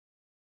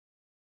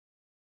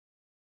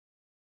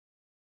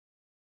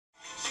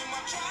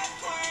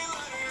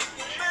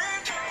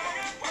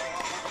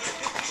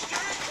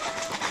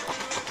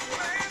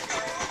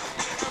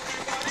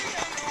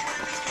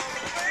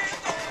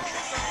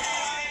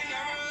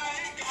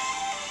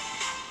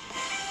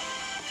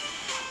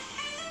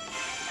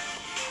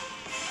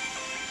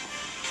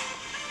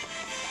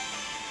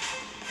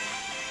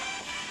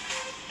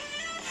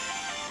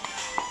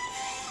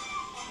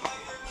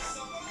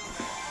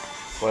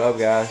What up,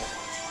 guys?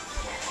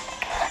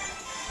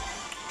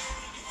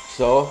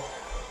 So,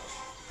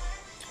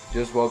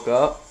 just woke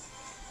up,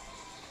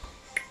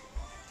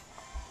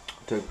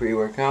 took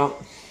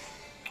pre-workout,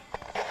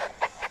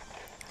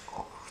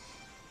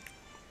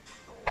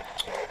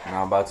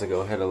 now I'm about to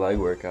go hit a leg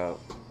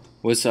workout.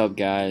 What's up,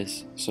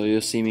 guys? So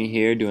you'll see me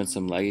here doing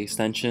some leg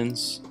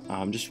extensions.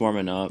 I'm just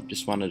warming up,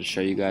 just wanted to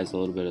show you guys a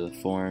little bit of the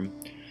form.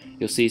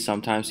 You'll see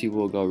sometimes people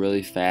will go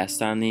really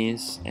fast on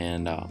these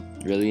and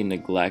really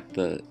neglect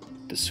the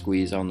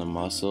squeeze on the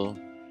muscle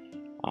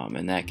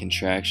and that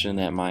contraction,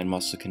 that mind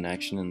muscle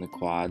connection in the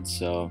quads.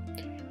 So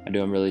I do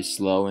them really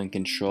slow and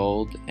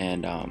controlled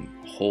and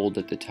hold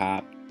at the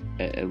top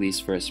at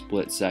least for a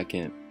split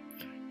second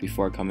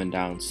before coming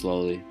down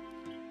slowly.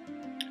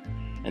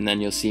 And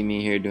then you'll see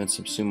me here doing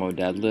some sumo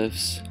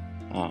deadlifts.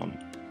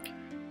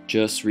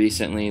 Just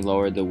recently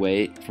lowered the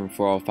weight from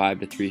 405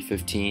 to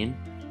 315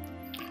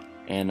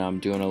 and I'm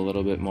doing a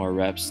little bit more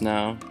reps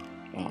now,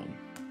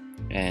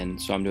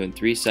 and so I'm doing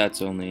 3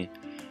 sets only,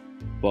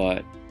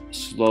 but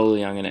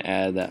slowly I'm going to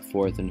add that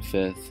 4th and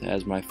 5th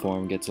as my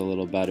form gets a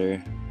little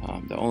better.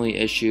 The only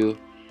issue,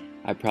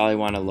 I probably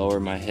want to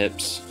lower my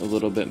hips a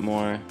little bit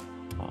more,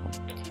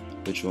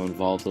 which will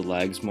involve the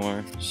legs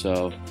more,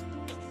 so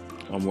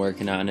I'm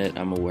working on it,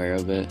 I'm aware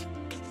of it,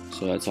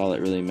 so that's all that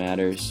really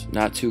matters.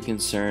 Not too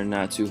concerned,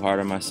 not too hard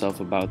on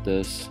myself about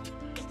this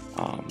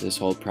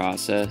whole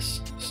process,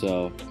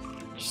 so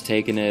just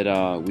taking it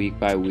week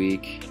by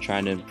week,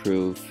 trying to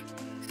improve,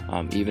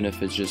 even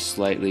if it's just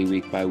slightly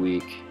week by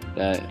week.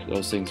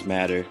 Those things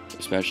matter,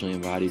 especially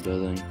in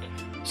bodybuilding.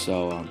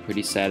 So I'm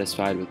pretty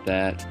satisfied with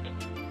that.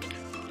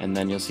 And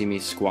then you'll see me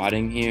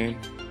squatting here.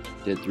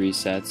 Did 3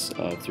 sets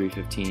of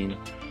 315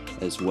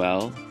 as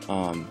well.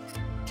 I'm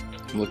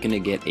looking to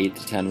get 8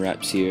 to 10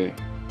 reps here.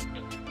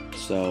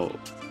 So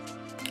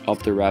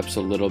up the reps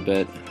a little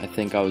bit. I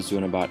think I was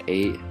doing about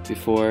 8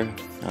 before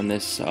on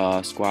this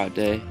squat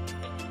day.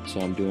 So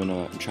I'm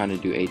trying to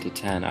do 8 to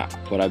 10,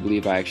 but I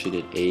believe I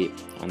actually did 8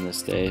 on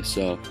this day.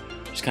 So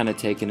just kind of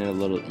taking it a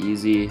little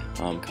easy,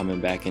 coming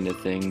back into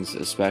things,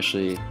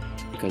 especially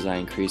because I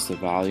increased the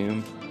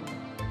volume.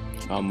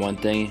 One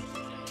thing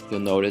you'll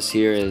notice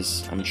here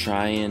is I'm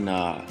trying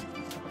to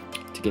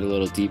get a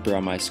little deeper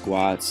on my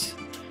squats.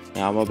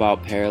 Now I'm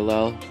about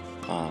parallel,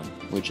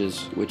 which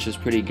is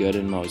pretty good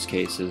in most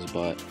cases,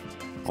 but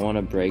I want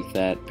to break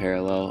that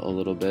parallel a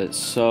little bit.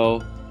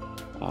 So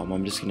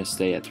I'm just going to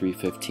stay at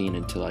 315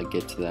 until I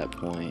get to that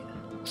point.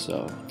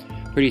 So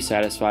pretty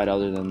satisfied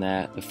other than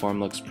that. The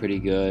form looks pretty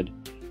good,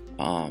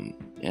 and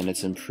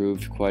it's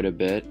improved quite a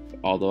bit,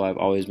 although I've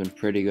always been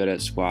pretty good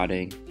at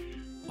squatting.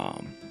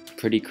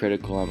 Pretty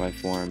critical on my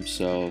form,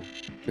 so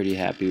pretty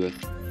happy with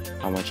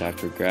how much I've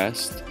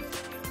progressed.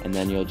 And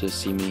then you'll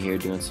just see me here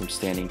doing some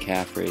standing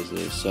calf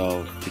raises.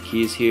 So the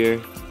keys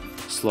here,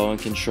 slow and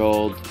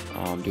controlled,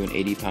 doing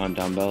 80-pound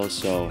dumbbells,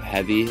 so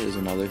heavy is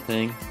another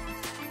thing.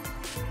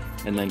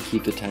 And then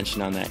keep the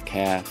tension on that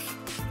calf.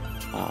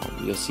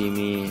 You'll see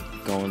me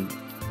going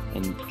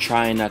and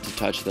trying not to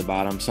touch the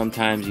bottom.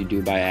 Sometimes you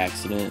do by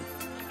accident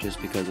just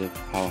because of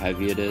how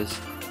heavy it is,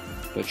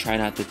 but try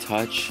not to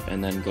touch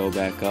and then go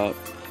back up.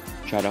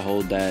 Try to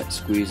hold that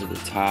squeeze at the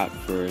top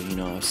for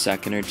a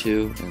second or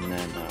two, and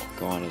then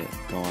go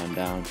on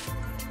down.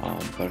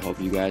 But I hope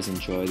you guys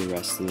enjoy the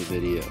rest of the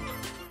video.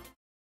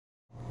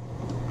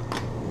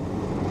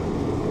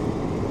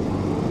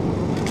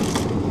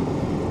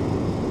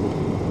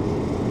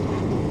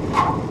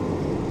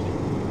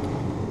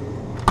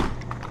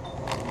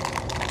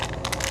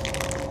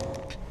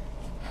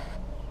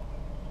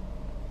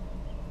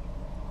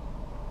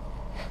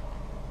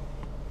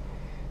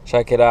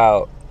 Check it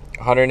out,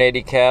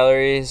 180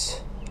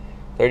 calories,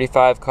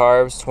 35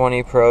 carbs,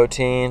 20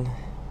 protein,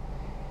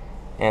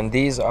 and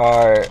these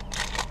are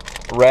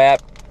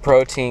wrap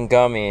protein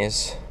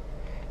gummies.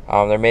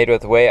 They're made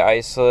with whey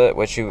isolate,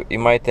 which you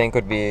might think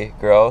would be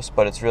gross,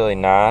 but it's really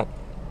not.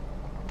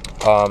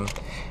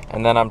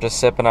 And then I'm just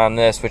sipping on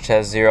this, which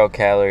has 0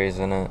 calories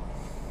in it.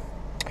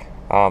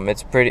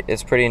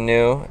 It's pretty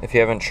new. If you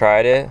haven't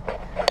tried it,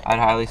 I'd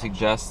highly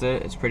suggest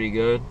it. It's pretty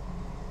good.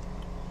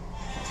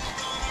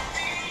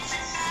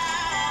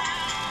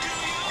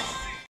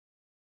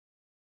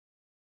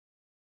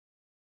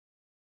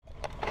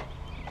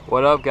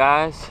 What up,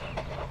 guys?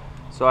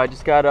 So I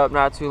just got up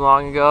not too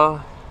long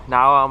ago.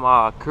 Now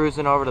I'm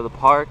cruising over to the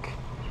park,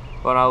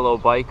 going on a little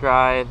bike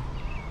ride.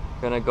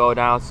 Gonna go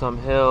down some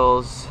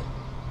hills,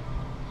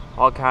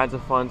 all kinds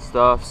of fun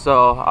stuff.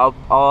 So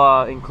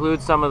I'll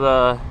include some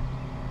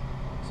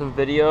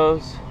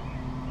videos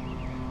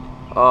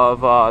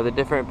of the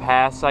different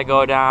paths I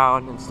go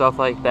down and stuff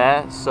like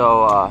that.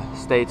 So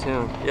stay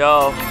tuned.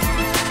 Yo.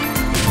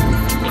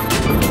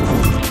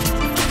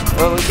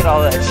 Oh, look at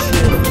all that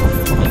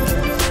shit.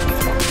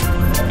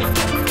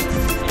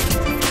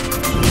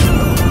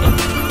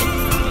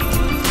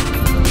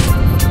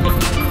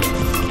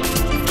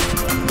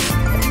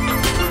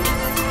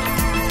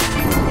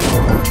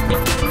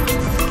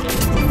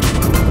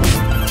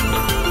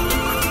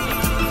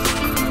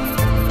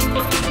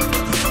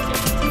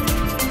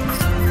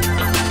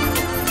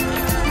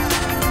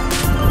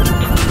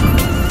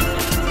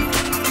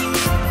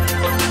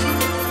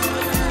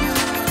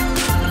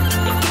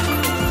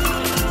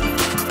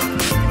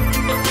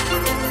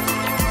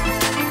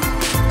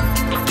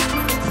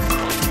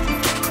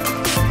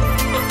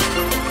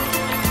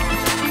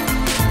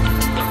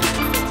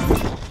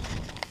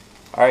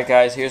 Alright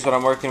guys, here's what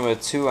I'm working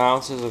with. 2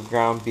 ounces of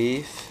ground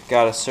beef,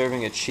 got a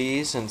serving of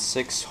cheese and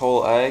 6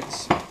 whole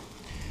eggs.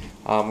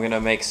 I'm going to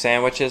make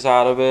sandwiches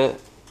out of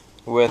it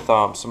with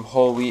some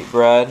whole wheat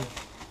bread.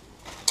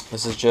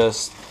 This is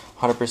just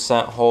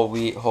 100% whole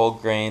wheat, whole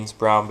grains,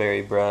 brown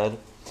berry bread.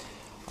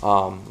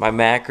 My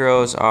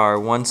macros are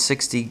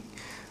 160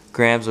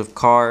 grams of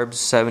carbs,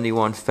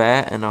 71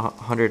 fat, and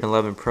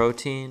 111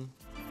 protein.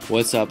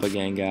 What's up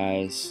again,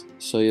 guys?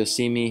 So you'll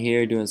see me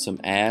here doing some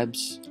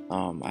abs.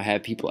 I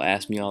have people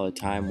ask me all the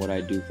time what I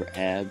do for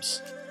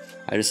abs.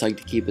 I just like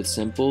to keep it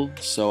simple,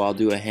 so I'll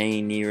do a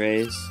hanging knee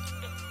raise.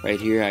 Right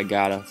here I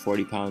got a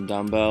 40-pound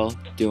dumbbell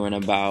doing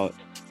about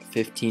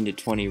 15 to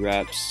 20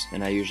 reps,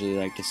 and I usually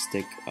like to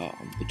stick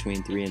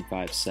between 3 and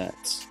 5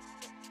 sets.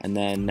 And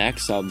then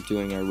next I'm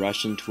doing a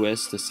Russian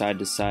twist, a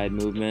side-to-side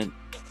movement,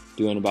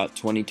 doing about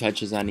 20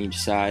 touches on each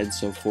side,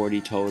 so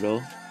 40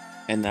 total.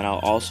 And then I'll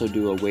also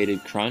do a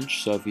weighted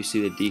crunch, so if you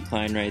see the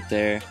decline right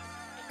there,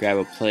 grab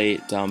a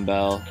plate,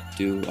 dumbbell,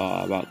 do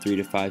about 3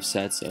 to 5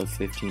 sets of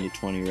 15 to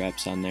 20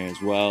 reps on there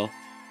as well.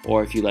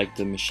 Or if you like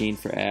the machine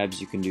for abs,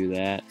 you can do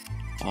that.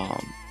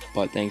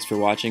 But thanks for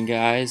watching,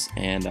 guys,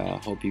 and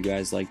hope you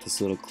guys like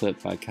this little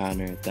clip by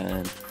Connor at the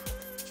end.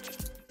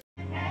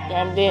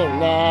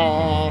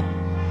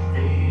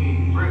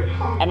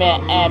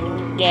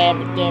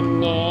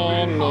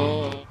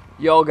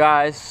 Yo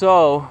guys,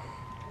 so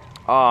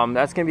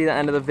that's gonna be the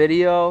end of the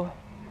video.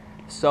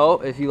 So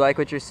if you like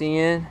what you're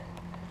seeing,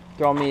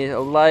 throw me a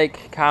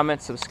like,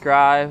 comment,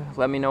 subscribe,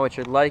 let me know what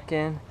you're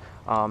liking,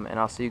 and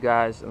I'll see you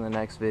guys in the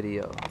next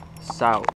video. Out.